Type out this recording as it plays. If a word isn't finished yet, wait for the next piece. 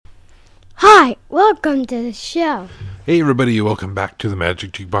Hi, welcome to the show. Hey everybody, welcome back to the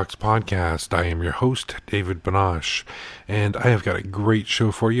Magic Jukebox Podcast. I am your host, David Banash, and I have got a great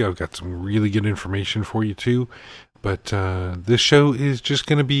show for you. I've got some really good information for you too, but this show is just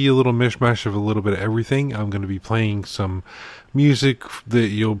going to be a little mishmash of a little bit of everything. I'm going to be playing some music that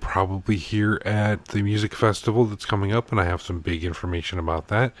you'll probably hear at the music festival that's coming up, and I have some big information about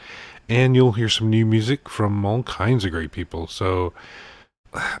that. And you'll hear some new music from all kinds of great people. So,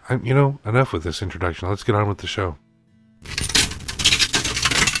 enough with this introduction. Let's get on with the show.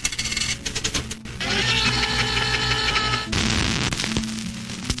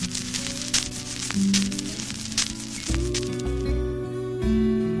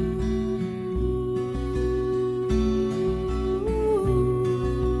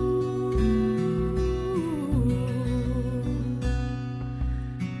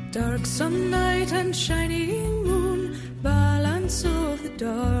 Dark some night and shining moon, balance of the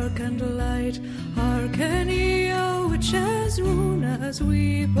dark and light. Hearken ye, O witches, rune, as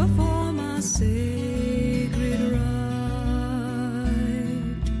we perform our sacred rite.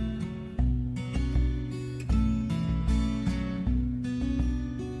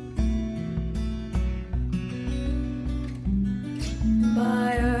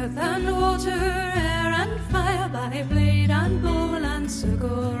 By earth and water, air and fire, by blade and bowl and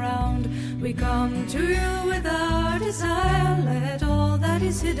circle round, we come to you with our desire. Let all that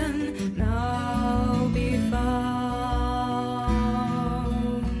is hidden now be found.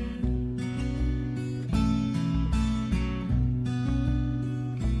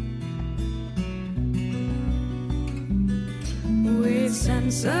 With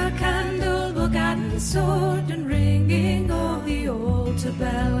censer, candle, book and sword, and ringing of the altar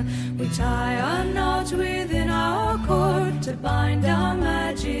bell, we tie a knot within our cord to bind our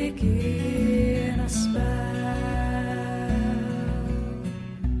magic in a spell.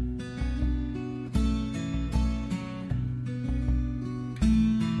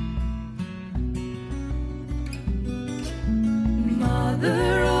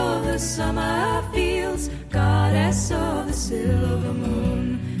 Mother of the summer fields, goddess of the silver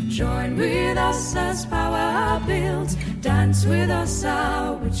moon, join with us as power builds, dance with us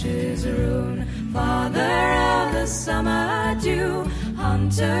our witches' rune. Father of the summer dew,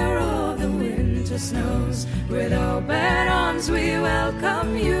 hunter of the winter snows, with open arms we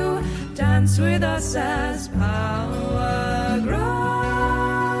welcome you. Dance with us as power grows.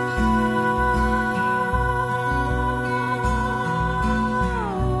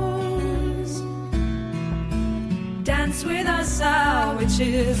 Dance with us our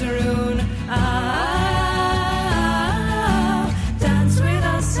witches' rune. Dance with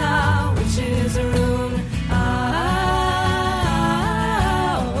us our witches' rune.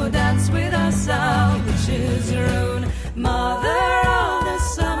 Dance with us our witches' rune. Mother of the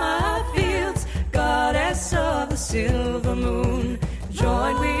summer fields, goddess of the silver moon,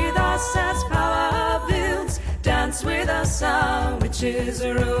 join with us as power builds. Dance with us our witches'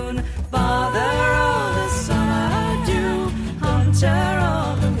 rune. Father of the summer dew, hunter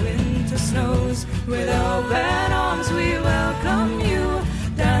of the winter snows, with open arms we welcome you.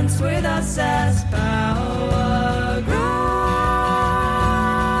 Dance with us as power grows.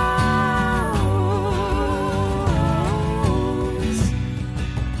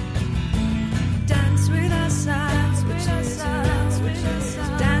 Dance with us, dance with us, dance with us,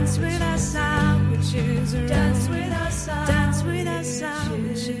 dance with us, witches, dance with us, dance with us,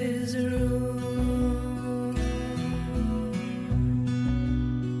 witches.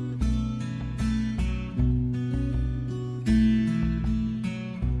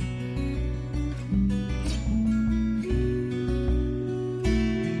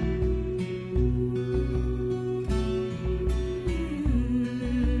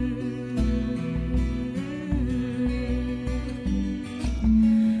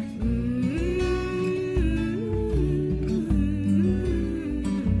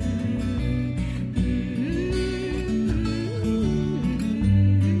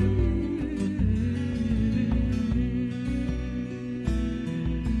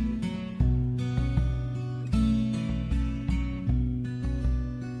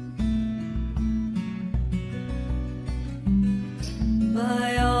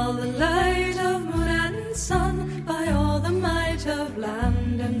 By all the light of moon and sun, by all the might of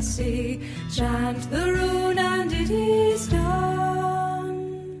land and sea, chant the rune and it is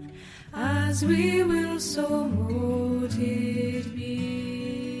done. As we will, so mote it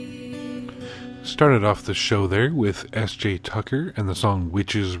be. Started off the show there with S.J. Tucker and the song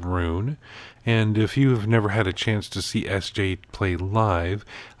Witch's Rune. And if you've never had a chance to see S.J. play live,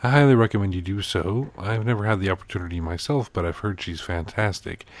 I highly recommend you do so. I've never had the opportunity myself, but I've heard she's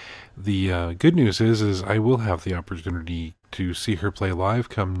fantastic. The good news is I will have the opportunity to see her play live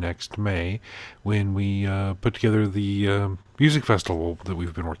come next May when we put together the music festival that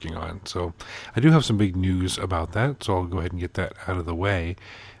we've been working on. So I do have some big news about that, so I'll go ahead and get that out of the way.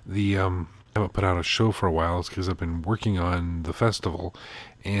 I haven't put out a show for a while is because I've been working on the festival,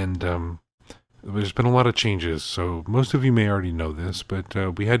 and there's been a lot of changes. So most of you may already know this, but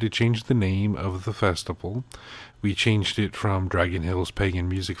we had to change the name of the festival. We changed it from Dragon Hills Pagan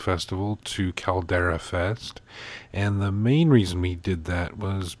Music Festival to Caldera Fest. And the main reason we did that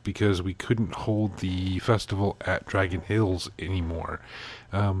was because we couldn't hold the festival at Dragon Hills anymore.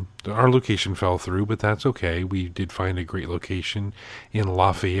 Our location fell through, but that's okay. We did find a great location in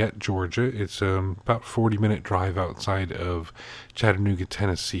Lafayette, Georgia. It's about a 40-minute drive outside of Chattanooga,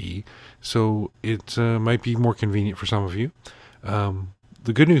 Tennessee. So it might be more convenient for some of you.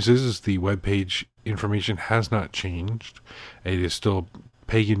 The good news is the webpage information has not changed. It is still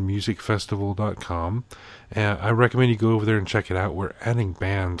paganmusicfestival.com. I recommend you go over there and check it out. We're adding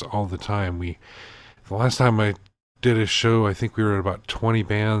bands all the time. The last time I did a show, I think we were at about 20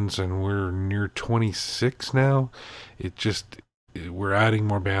 bands, and we're near 26 now. We're adding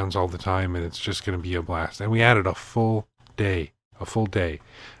more bands all the time, and it's just going to be a blast. And we added a full day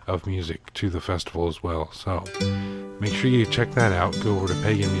of music to the festival as well. So make sure you check that out. Go over to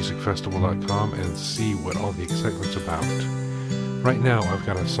paganmusicfestival.com and see what all the excitement's about. Right now, I've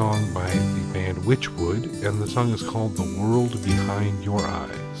got a song by the band Witchwood, and the song is called The World Behind Your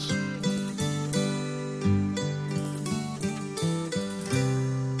Eyes.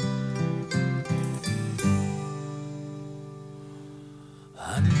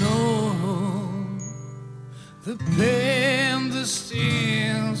 I know the pain that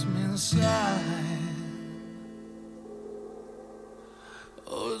stings me inside.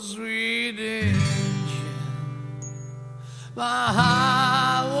 Oh, sweet angel, my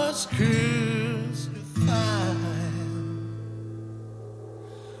heart was crucified,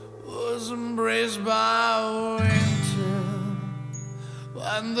 was embraced by winter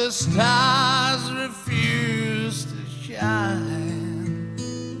when the stars refused to shine.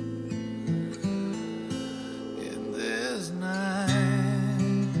 In this night,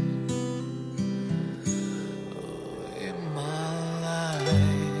 oh, in my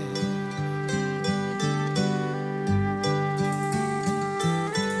life.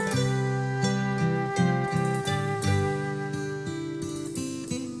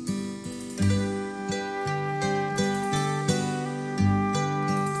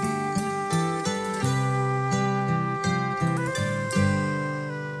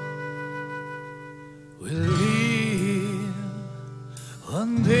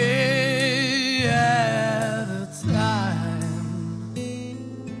 One day at a time,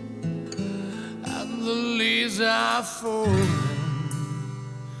 and the leaves are falling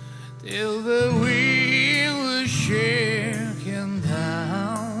till the wind was shaking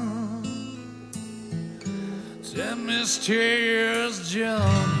down. It's a mysterious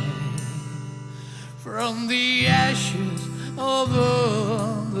journey from the ashes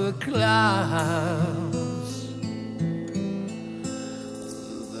over the clouds.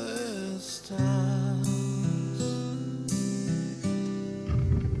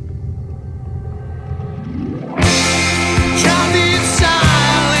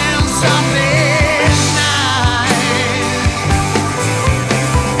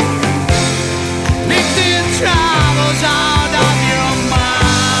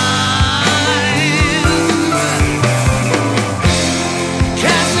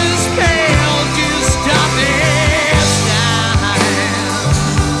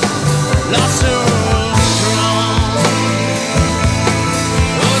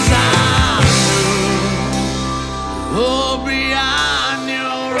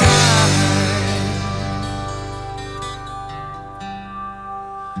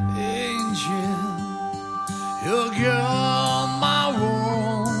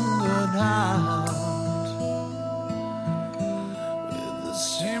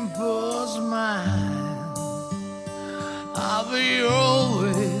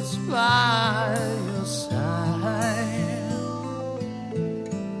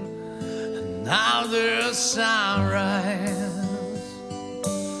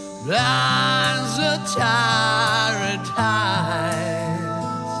 Blinds the tired eyes,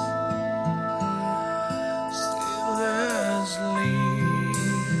 still asleep.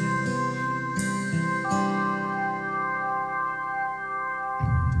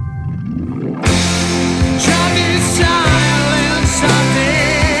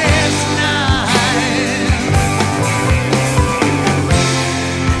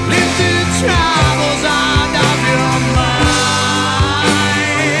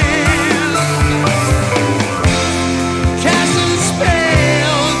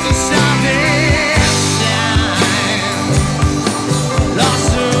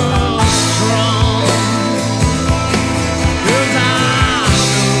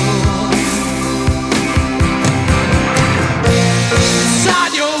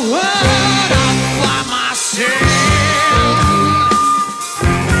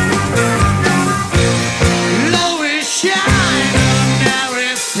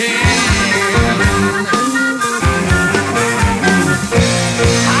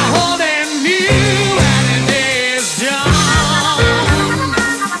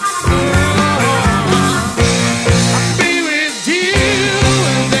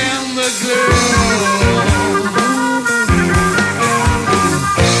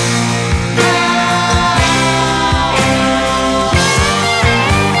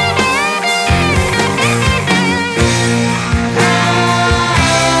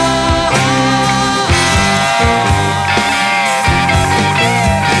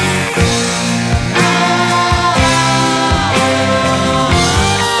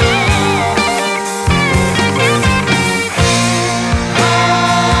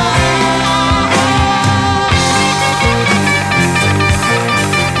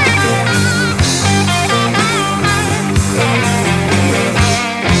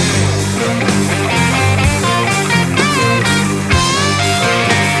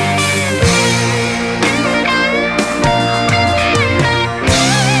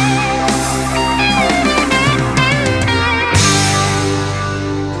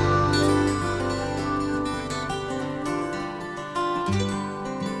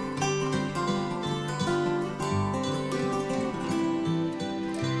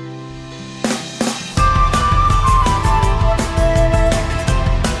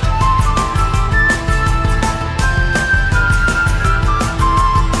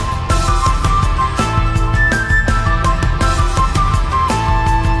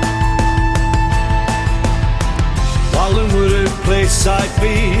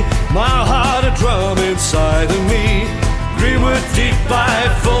 my heart a drum inside of me. Greenwood deep by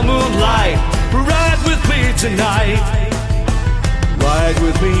full moonlight. Ride with me tonight. Ride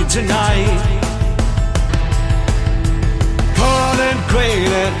with me tonight. Corn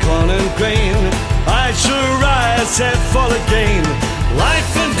and grain, I sure rise and fall again.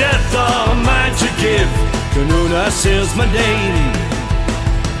 Life and death are mine to give. Canunas is my name.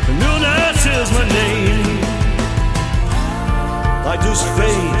 Canunas is my name. Light does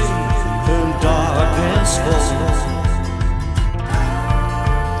fade and darkness falls.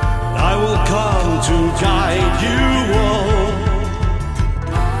 I will come to guide you all.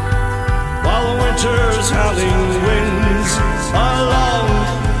 While the winter's howling winds are long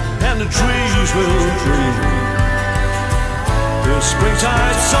and the trees will dream the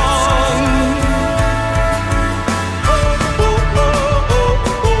springtime song.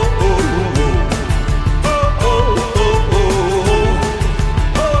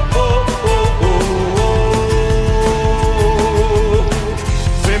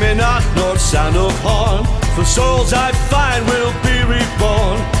 Sound of horn, for souls I find will be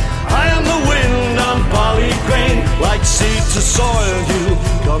reborn. I am the wind on barley grain, like seed to soil you,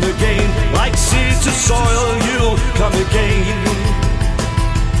 come again. Like seed to soil you, come again.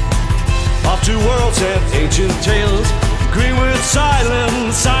 Off to worlds and ancient tales, Greenwood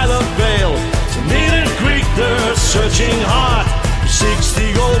silent, silent vale. To meet and greet their searching heart, who seeks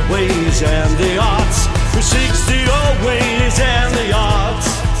the old ways and the arts, who seeks the old ways and the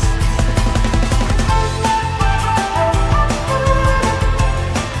arts.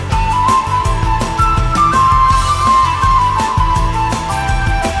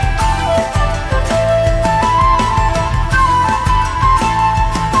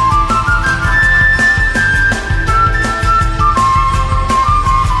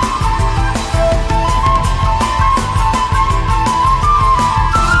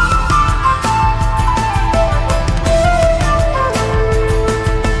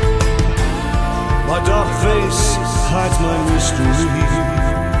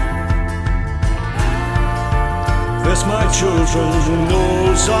 Bless my children who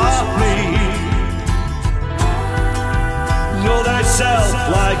knows of me. Know thyself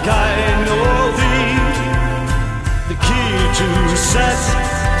like I know thee. The key to set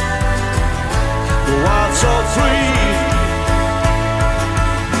the wild soul free.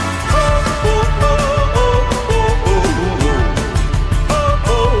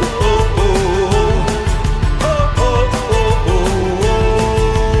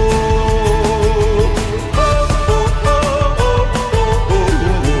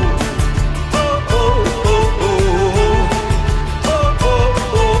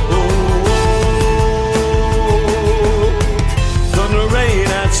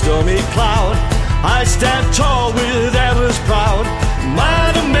 I stand tall with antlers proud,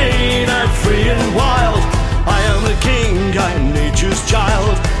 might and main, I'm free and wild. I am the king, I'm nature's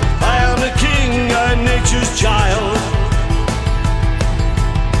child. I am the king, I'm nature's child.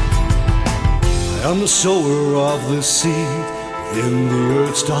 I am the sower of the seed in the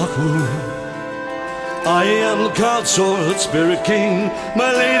earth's dark womb. I am the consort, spirit king.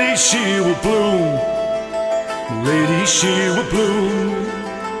 My lady, she will bloom. My lady, she will bloom.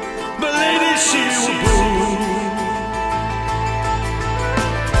 My lady, she will bloom.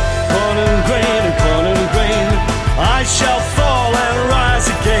 Corn and grain, I shall fall and rise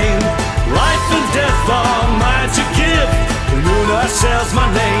again. Life and death are mine to give. Canuna says my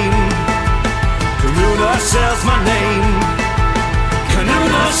name. Canuna says my name.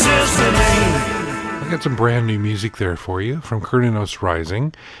 Canuna says my name. I got some brand new music there for you from Cernunnos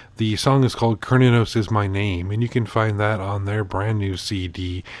Rising. The song is called Cernunnos Is My Name, and you can find that on their brand new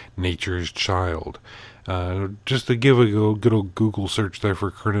CD, Nature's Child. Just to give a good old Google search there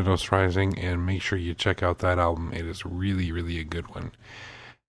for Cernunnos Rising, and make sure you check out that album. It is really, really a good one.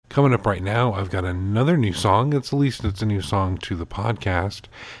 Coming up right now, I've got another new song. At least it's a new song to the podcast,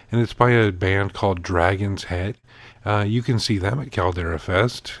 and it's by a band called Dragon's Head. You can see them at Caldera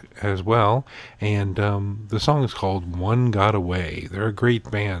Fest as well, and the song is called One Got Away. They're a great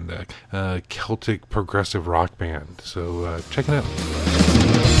band, a Celtic progressive rock band, so check it out.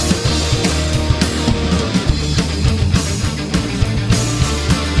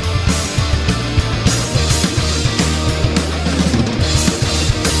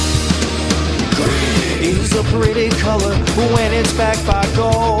 Is a pretty color when it's backed by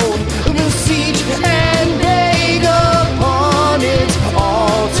gold. The siege and aid upon its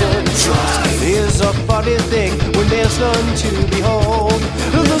altar. Trust is a funny thing when there's none to behold.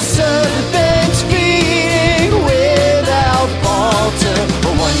 The serpent's feeding without falter.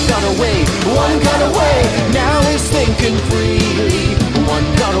 One got away, now he's thinking freely. One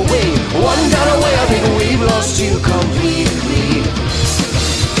got away,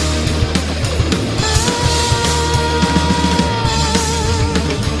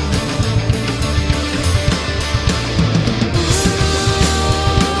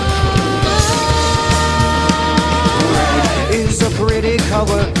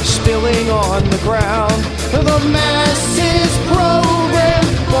 color spilling on the ground. The masses program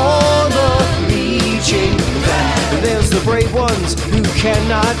for the bleaching. Then there's the brave ones who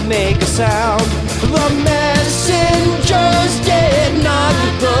cannot make a sound. The messengers did not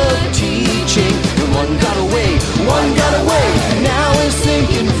the teaching. One got away, now is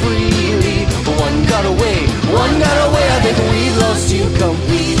thinking freely. One got away, I think we've lost you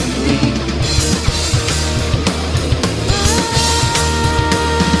completely.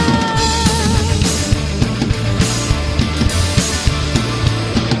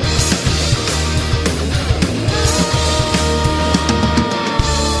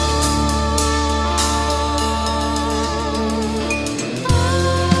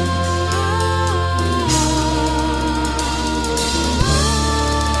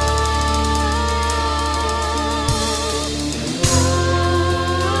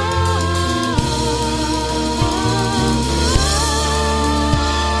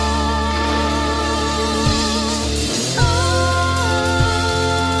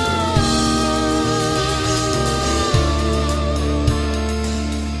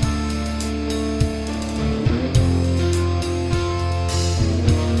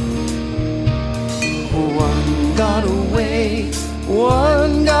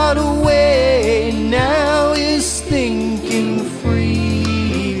 One got away, now is thinking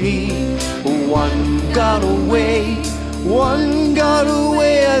freely. One got away,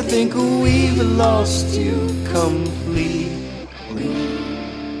 I think we've lost you completely.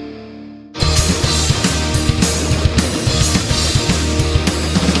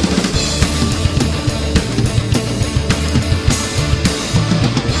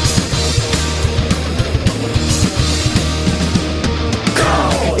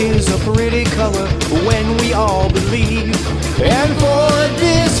 Is a pretty color when we all believe, and for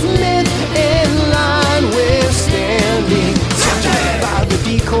this myth in line we're standing. Tempted by the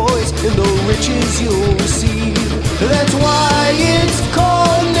decoys and the riches you'll receive. That's why it's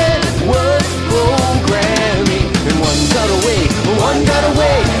called network programming. And one got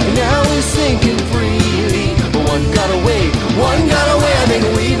away, now he's thinking freely. One got away, I think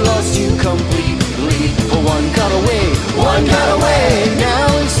we lost you completely. One got away, now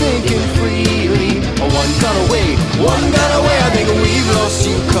he's thinking freely. One got away, I think we've lost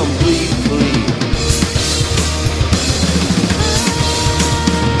you completely.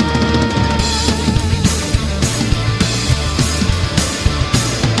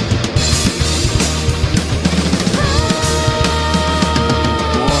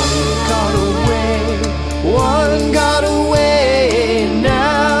 One got away,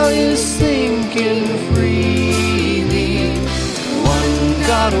 now he's thinking freely.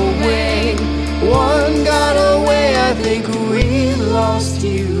 One got away, I think we've lost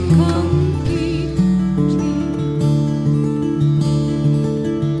you completely.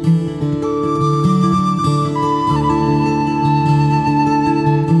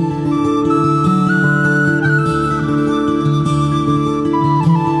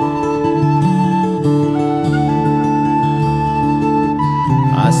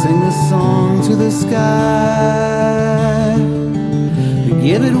 I sing this song to the sky,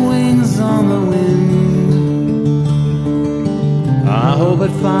 give it wings on the wind. I hope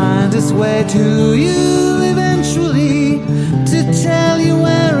it finds its way to you eventually, to tell you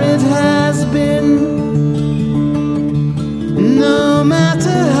where it has been. No matter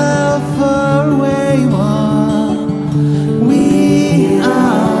how far away you are, we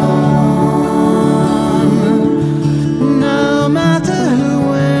are one. No matter who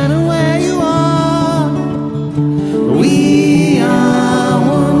went away you are, we are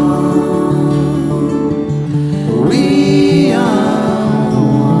one. We are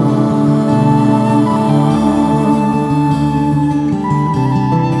one.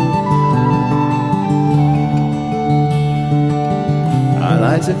 I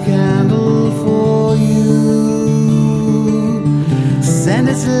light a candle for you, send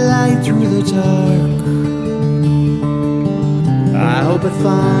its light through the dark. I hope it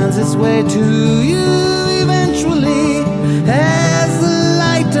finds its way to you eventually as the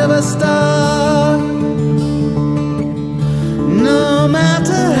light of a star. No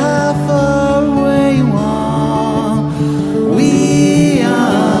matter how far away you are, we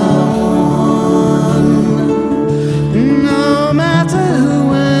are one. No matter who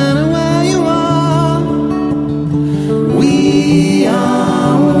went away you are, we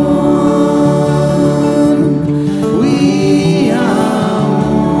are one. We are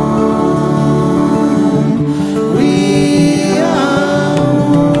one. We are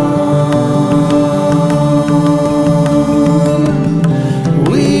one.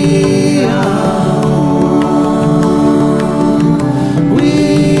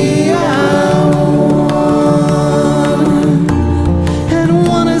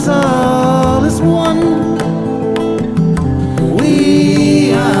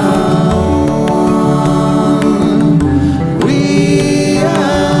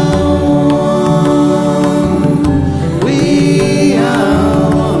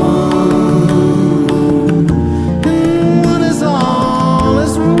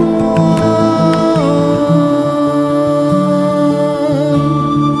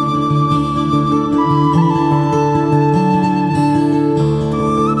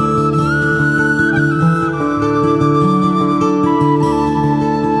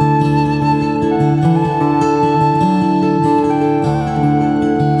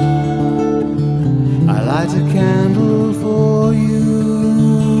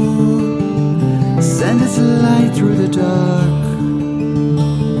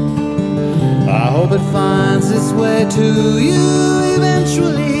 its way to you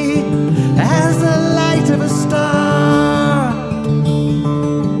eventually as the light of a star.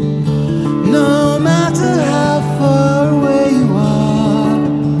 No matter how far away you are,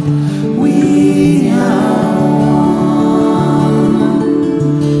 we are one.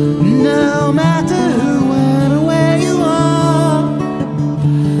 No matter who and where you are,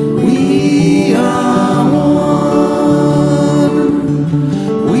 we are one.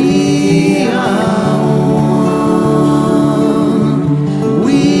 We are one.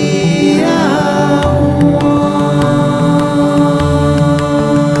 We are one.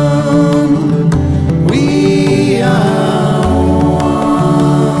 We are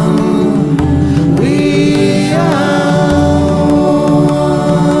one. We are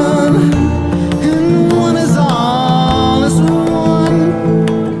one. And one is all is one.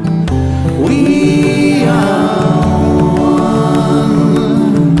 We are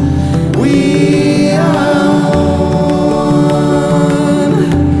one. We are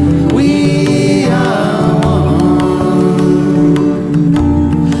one. We are one.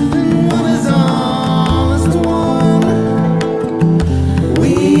 And one is all is one.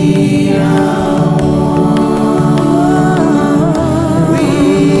 We are one. We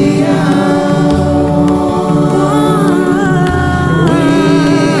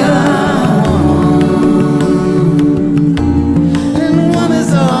and one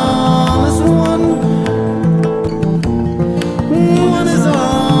is all is one. One is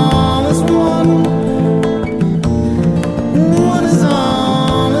all is one. One is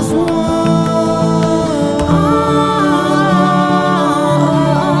all is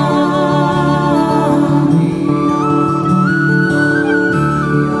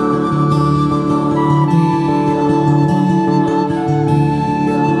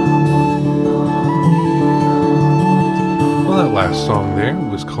Well, that last song there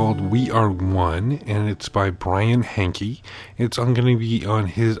was called We Are One, and it's by Brian Hankey. It's going to be on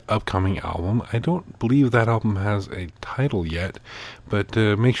his upcoming album. I don't believe that album has a title yet, but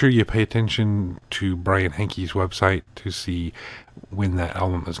make sure you pay attention to Brian Hankey's website to see when that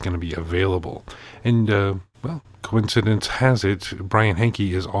album is going to be available. And, well, coincidence has it, Brian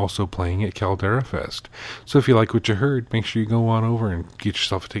Hankey is also playing at Caldera Fest. So if you like what you heard, make sure you go on over and get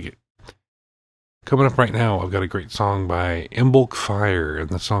yourself a ticket. Coming up right now, I've got a great song by Imbolc Fire, and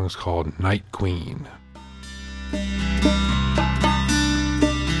the song is called Night Queen.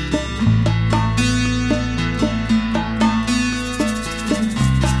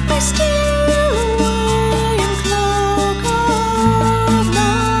 I steal away in cloak of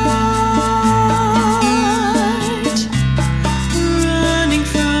night, running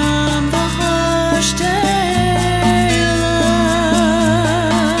from the harsh daylight.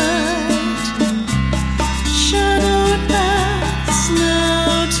 Shadowed paths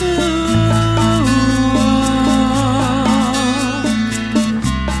now to walk.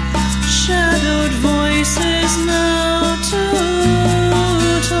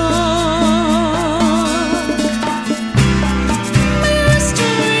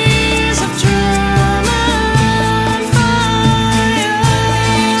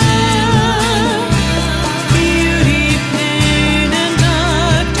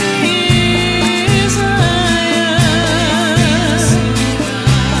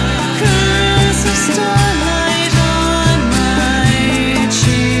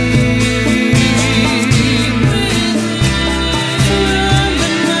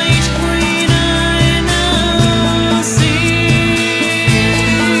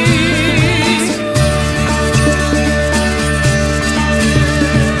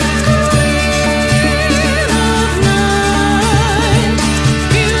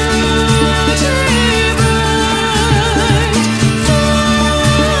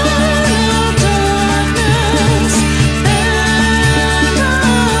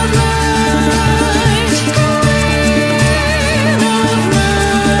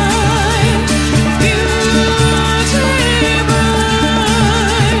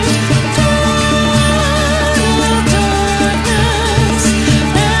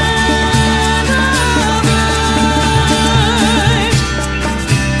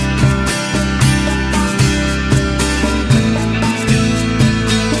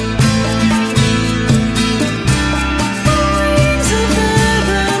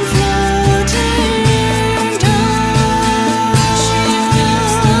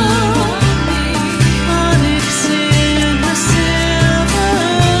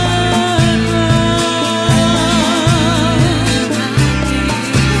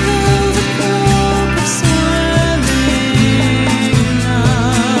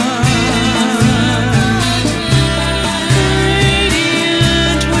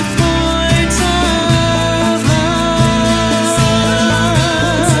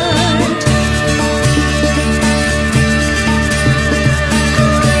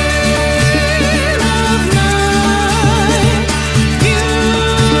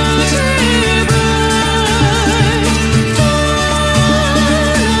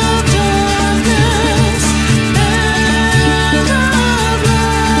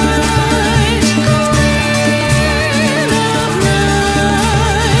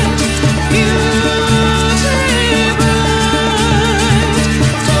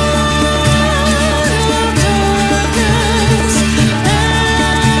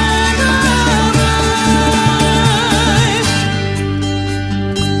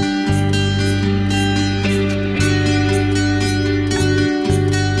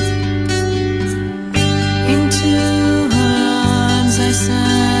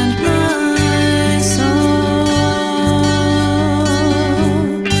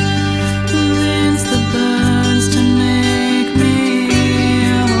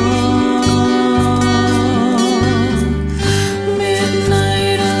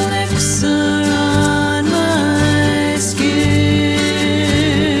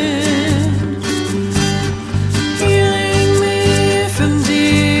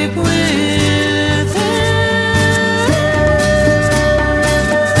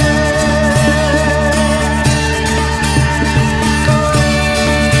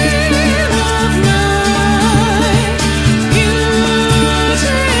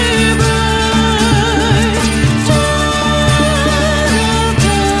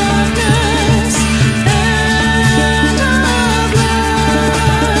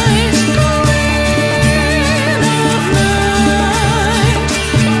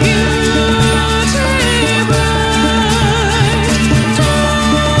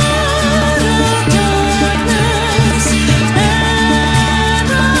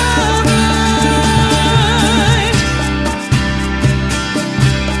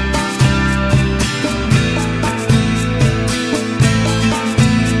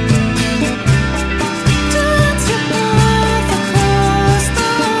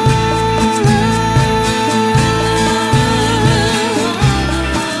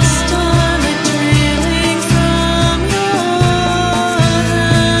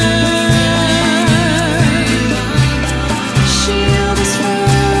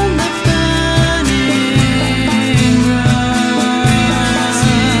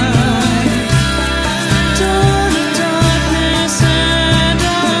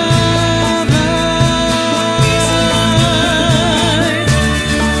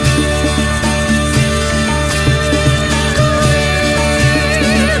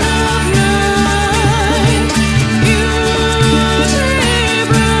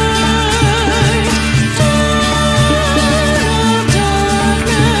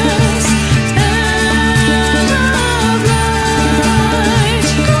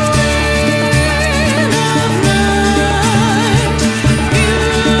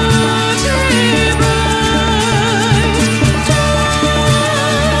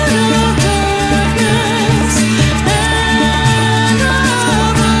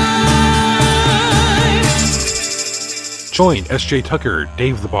 join S.J. Tucker,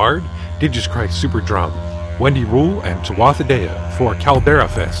 Dave the Bard, Digis Christ Super Drum, Wendy Rule, and Tuatha Dea for Caldera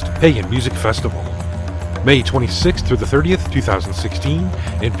Fest, Pagan Music Festival. May 26th through the 30th, 2016,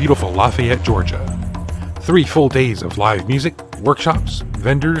 in beautiful Lafayette, Georgia. 3 full days of live music, workshops,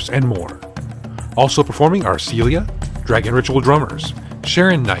 vendors, and more. Also performing are Celia, Dragon Ritual Drummers,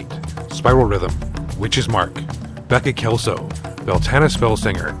 Sharon Knight, Spiral Rhythm, Witch's Mark, Becca Kelso, Beltana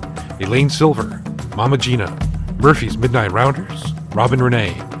Spellsinger, Elaine Silver, Mama Gina, Murphy's Midnight Rounders, Robin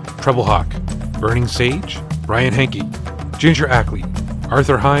Renee, Treblehawk, Burning Sage, Brian Hankey, Ginger Ackley,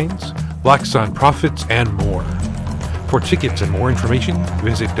 Arthur Hines, Black Sun Prophets, and more. For tickets and more information,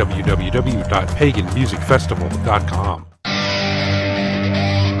 visit www.paganmusicfestival.com.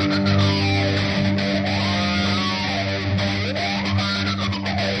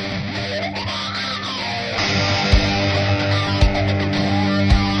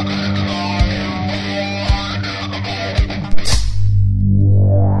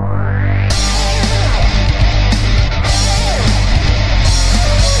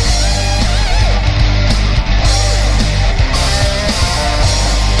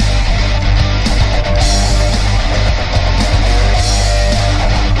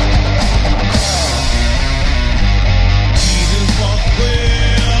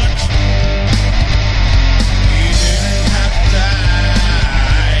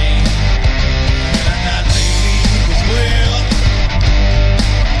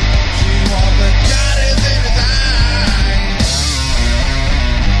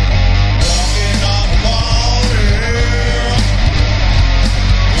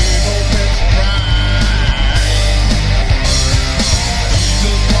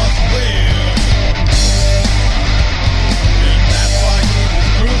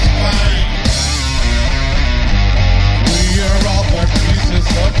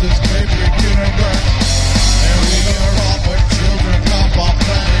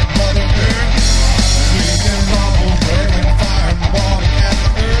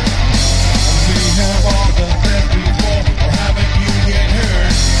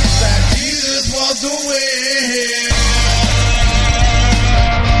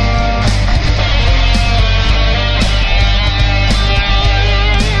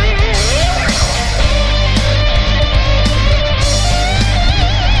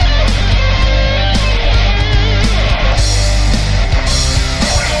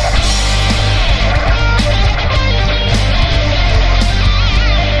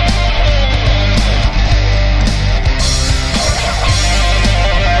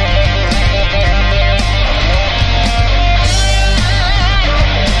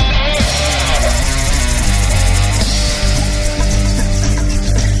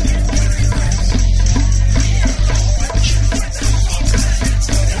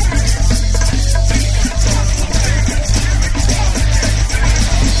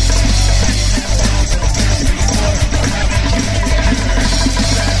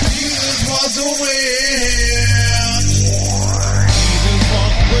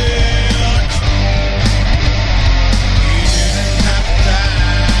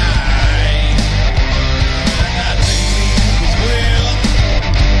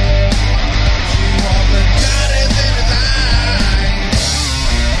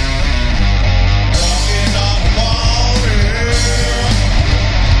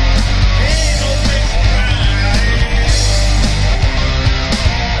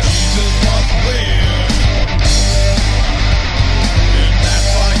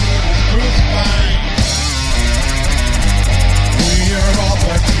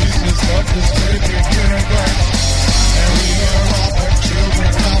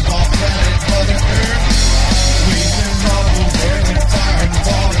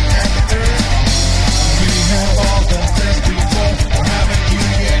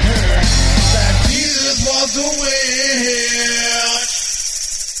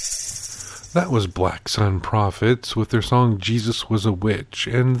 That was Black Sun Prophets with their song Jesus Was a Witch,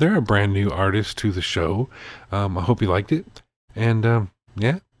 and they're a brand new artist to the show. I hope you liked it. And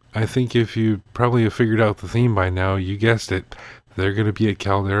yeah, I think if you probably have figured out the theme by now, you guessed it, they're going to be at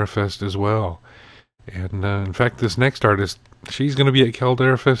Caldera Fest as well. And in fact, this next artist, she's going to be at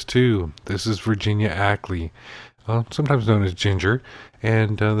Caldera Fest too. This is Virginia Ackley, sometimes known as Ginger,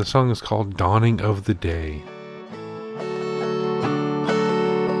 and the song is called Dawning of the Day.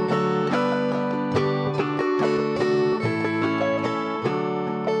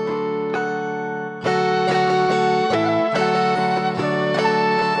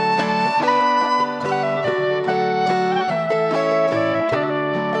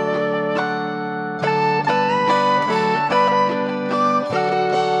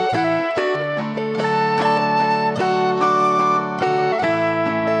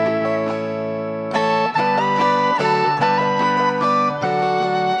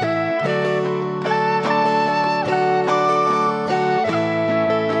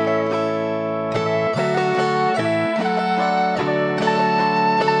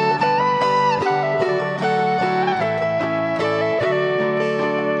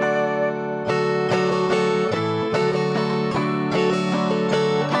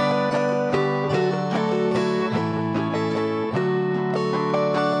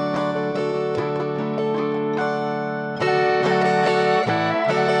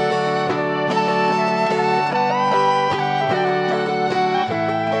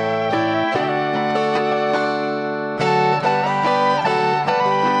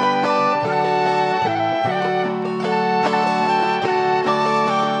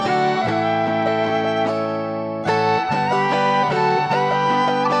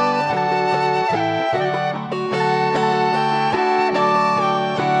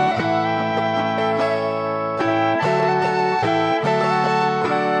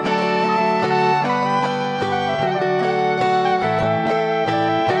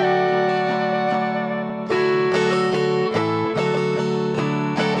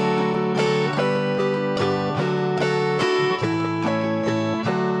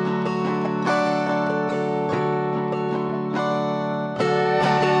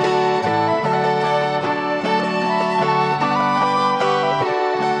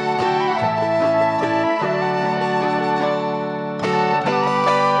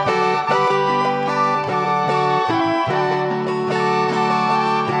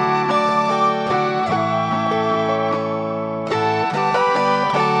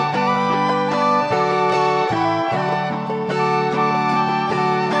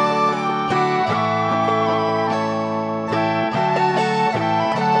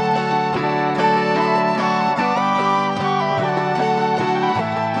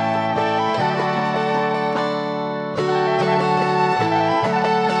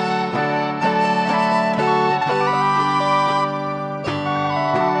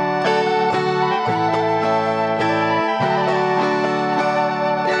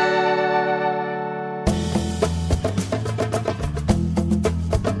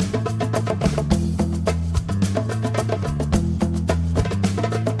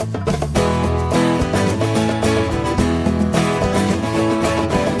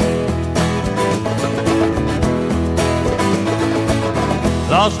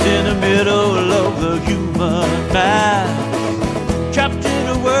 lost in the middle of the human mass, trapped in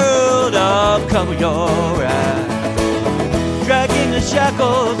a world of cover your eyes, dragging the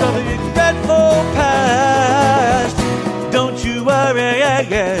shackles of a regretful past. Don't you worry, yeah,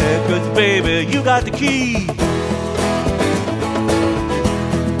 yeah, 'cause baby, you got the key.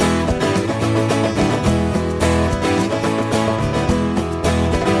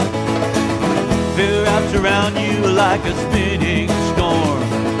 Fear wraps around you like a spinning storm.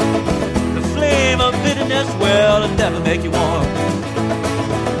 The flame of bitterness will never make you warm.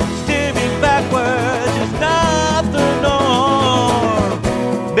 Steering backwards is not the norm.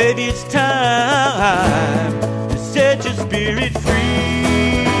 Baby, it's time to set your spirit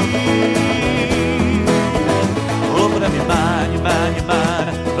free. Open up your mind, your mind, your mind.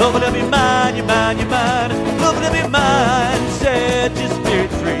 Open up your mind, your mind, your mind. Open up your mind, set your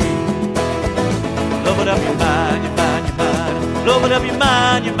spirit free. Open up your mind, your mind, your mind. Open up your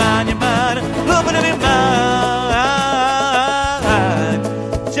mind, your mind, your mind. Open up your mind,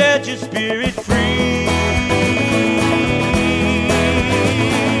 set your spirit free.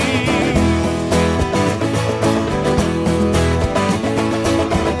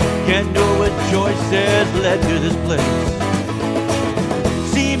 Can't know what choices led to this place.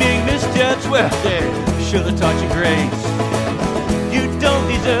 Seeming missteps, well, they should have taught you grace. You don't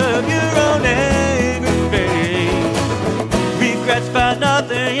deserve your own angry face. Regrets find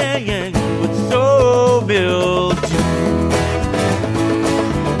nothing, yeah, yeah, but so built you.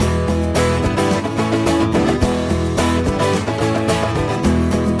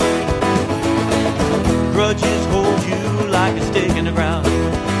 Grudges hold you like a stake in the ground,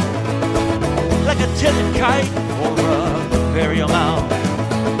 like a tilted kite or a burial mound.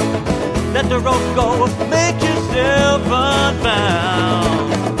 Let the rope go, make yourself unbound.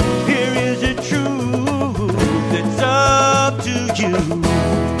 Here is a truth that's up to you.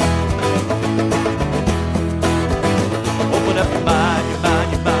 Open up your mind, your mind,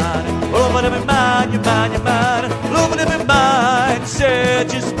 your mind. Open up your mind, your mind, your mind. Open up your mind,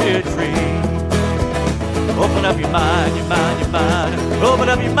 set your spirit free. Open up your mind, your mind, your mind. Open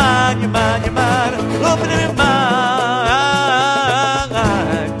up your mind, your mind, your mind. Open up your mind,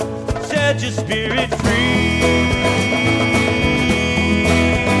 set your spirit free.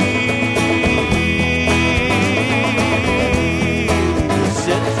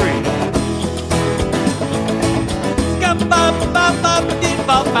 Set free.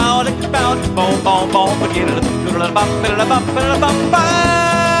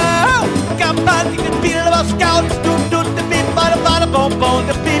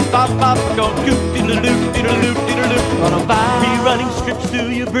 Rerunning strips through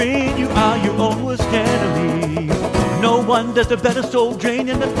your brain, you are your own worst enemy. No one does a better soul drain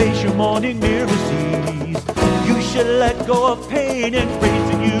in the face your morning mirror sees. You should let go of pain and embrace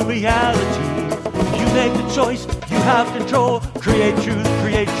the new reality. You make the choice, you have control. Create truth,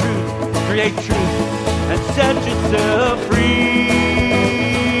 create truth, create truth, and set yourself free.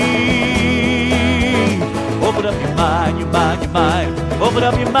 Open up your mind, your mind, your mind. Open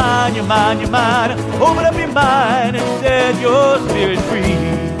up your mind, your mind, your mind. Open up your mind and set your spirit free.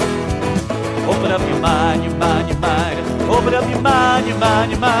 Open up your mind, your mind, your mind. Open up your mind, your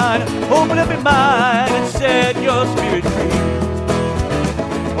mind, your mind. Open up your mind and set your spirit free.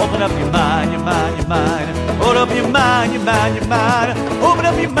 Open up your mind, your mind, your mind. Open up your mind, your mind, your mind. Open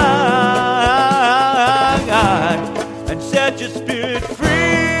up your mind and set your spirit free.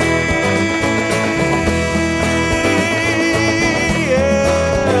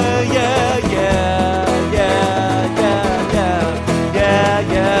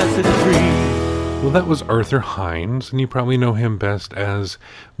 Well, that was Arthur Hines, and you probably know him best as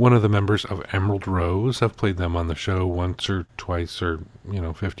one of the members of Emerald Rose. I've played them on the show once or twice or,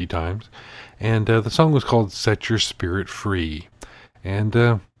 50 times. And the song was called Set Your Spirit Free. And,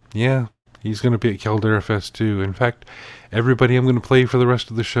 yeah, he's going to be at Caldera Fest too. In fact, everybody I'm going to play for the rest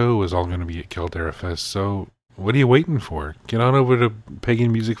of the show is all going to be at Caldera Fest. So what are you waiting for? Get on over to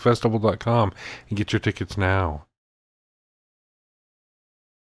paganmusicfestival.com and get your tickets now.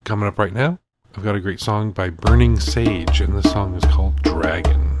 Coming up right now, I've got a great song by Burning Sage, and the song is called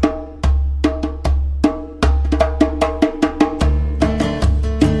Dragon.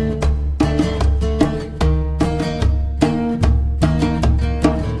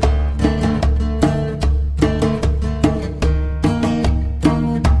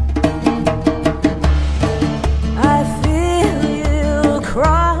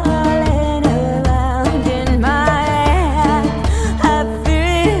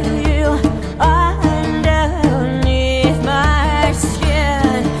 Underneath my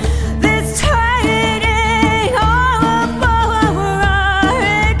skin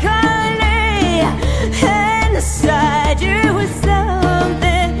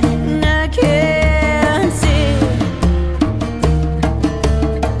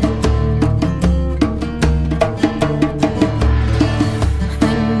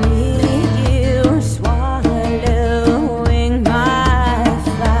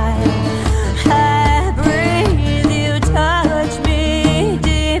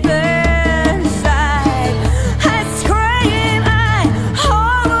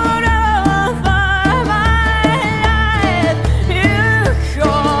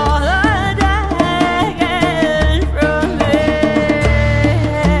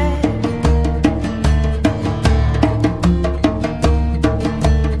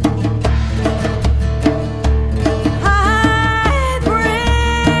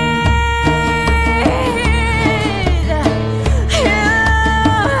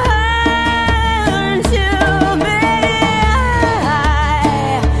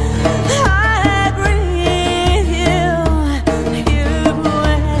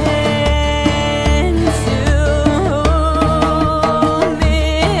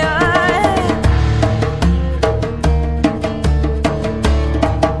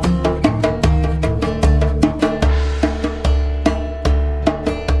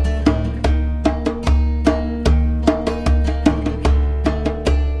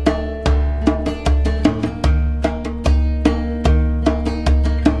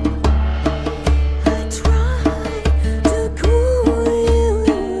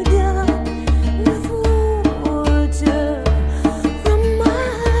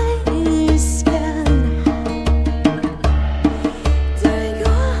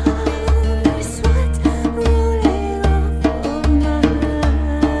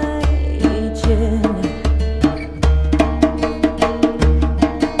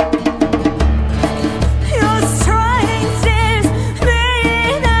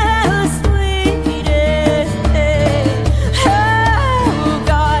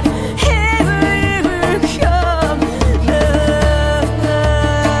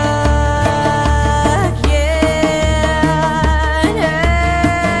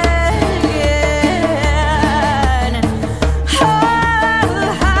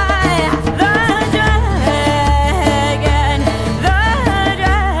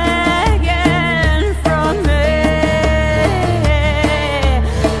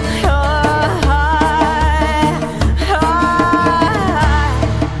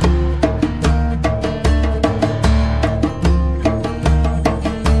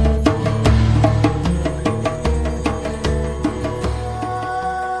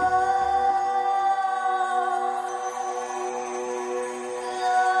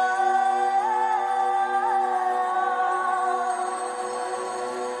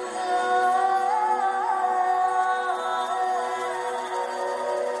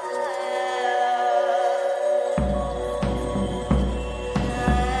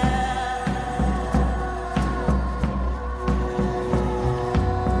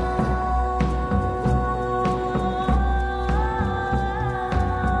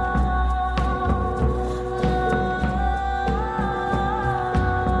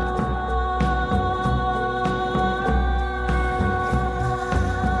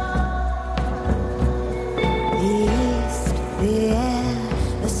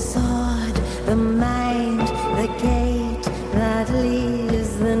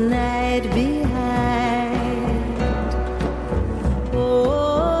hide behind. Oh,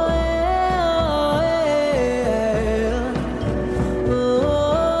 yeah, yeah. Oh,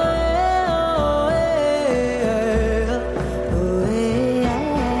 yeah,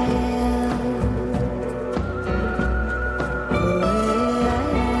 oh,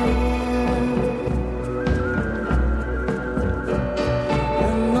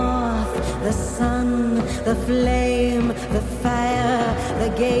 the north, the sun, the flame, the fire, the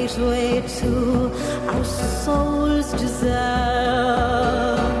gateway to our soul's desire.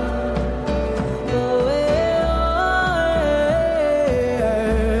 Oh, yeah,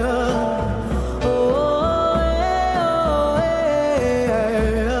 oh, yeah, oh,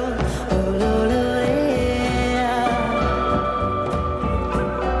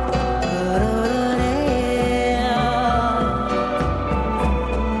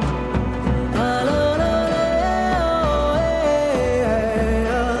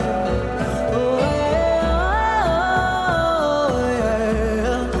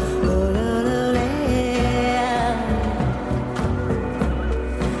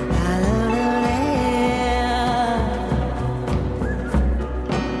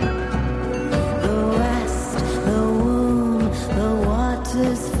 the west, the womb, the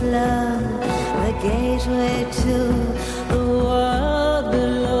waters flow, the gateway to the world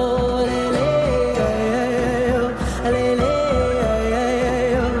below.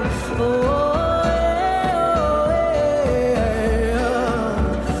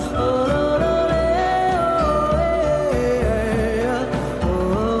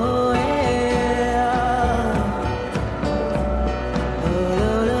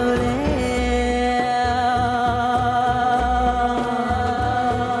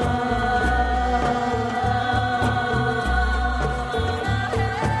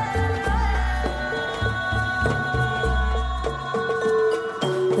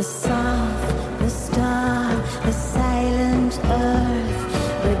 The south, the star, the silent earth,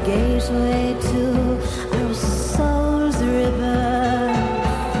 the gateway to our soul's rebirth.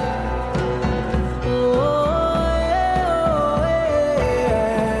 Oh, yeah,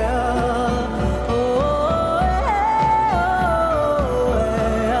 oh,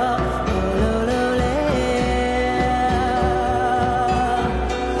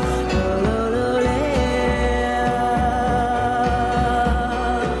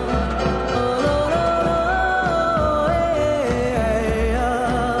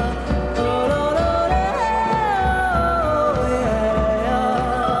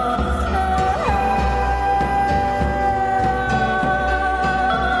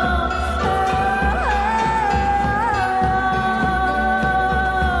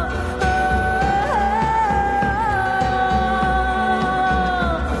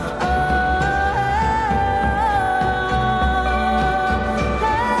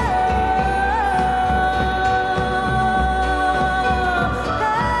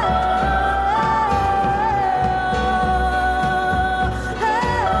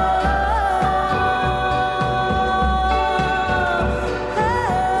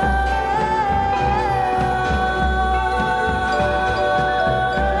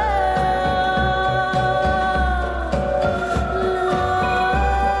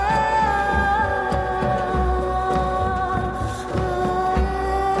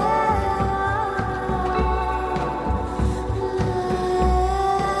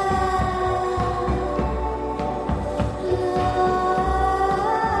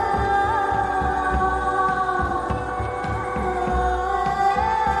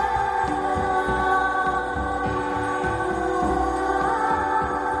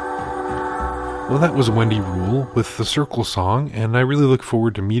 Well, that was Wendy Rule with the Circle Song, and I really look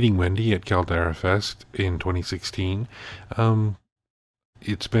forward to meeting Wendy at Caldera Fest in 2016.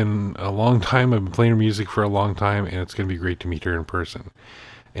 It's been a long time. I've been playing her music for a long time, and it's going to be great to meet her in person.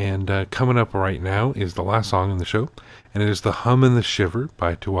 And coming up right now is the last song in the show, and it is The Hum and the Shiver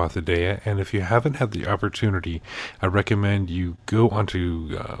by Tuatha Dea. And if you haven't had the opportunity, I recommend you go onto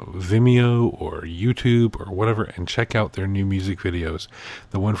Vimeo or YouTube or whatever and check out their new music videos.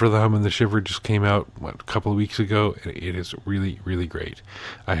 The one for The Hum and the Shiver just came out, a couple of weeks ago, and it is really, really great.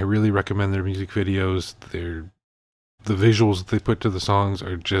 I really recommend their music videos. The visuals that they put to the songs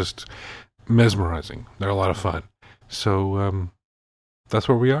are just mesmerizing. They're a lot of fun. So, that's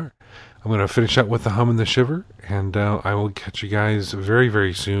where we are. I'm going to finish out with The Hum and the Shiver, and I will catch you guys very,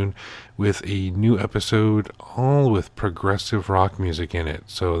 very soon with a new episode, all with progressive rock music in it.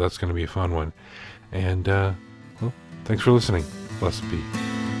 So that's going to be a fun one. And, well, thanks for listening. Blessed be.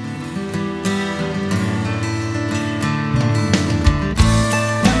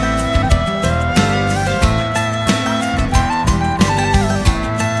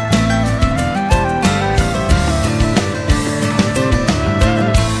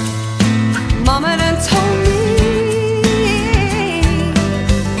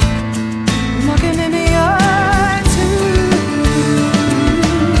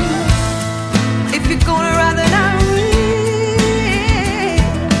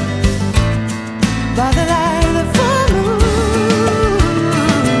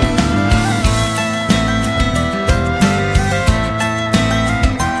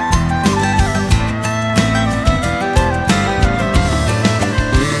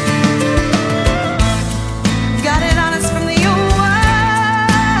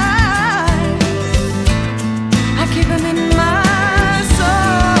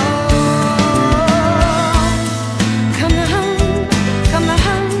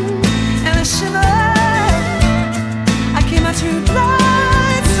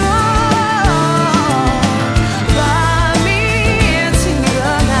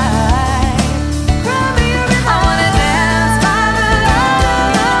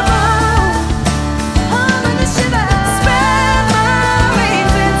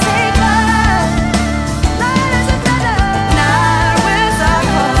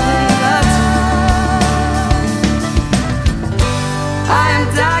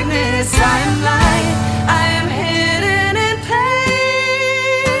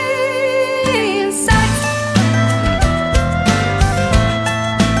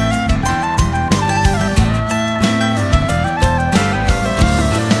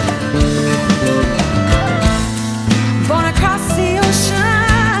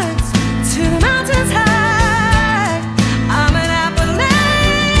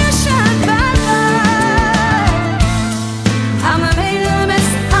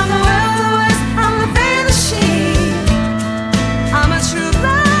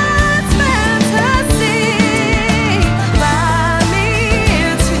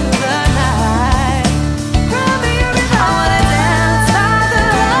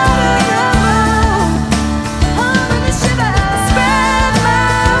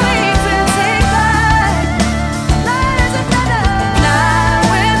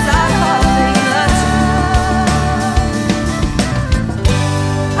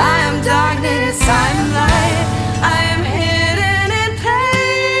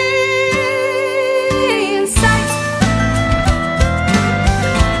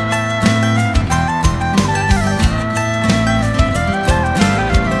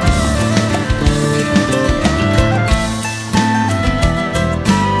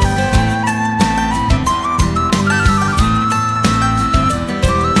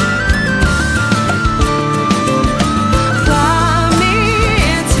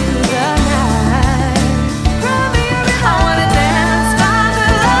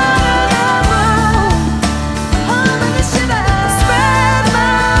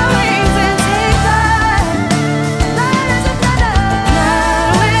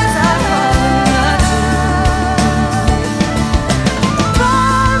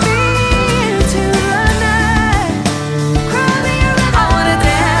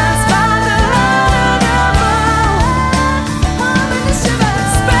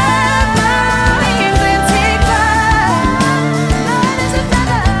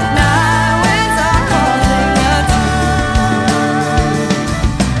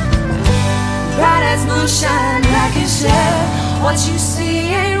 What you see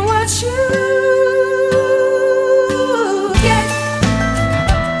ain't what you get.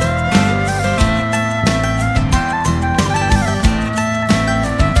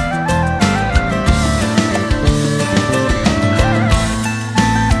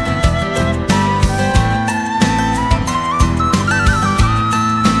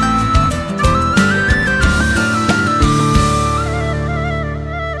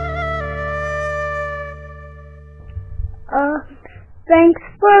 Thanks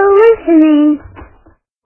for listening.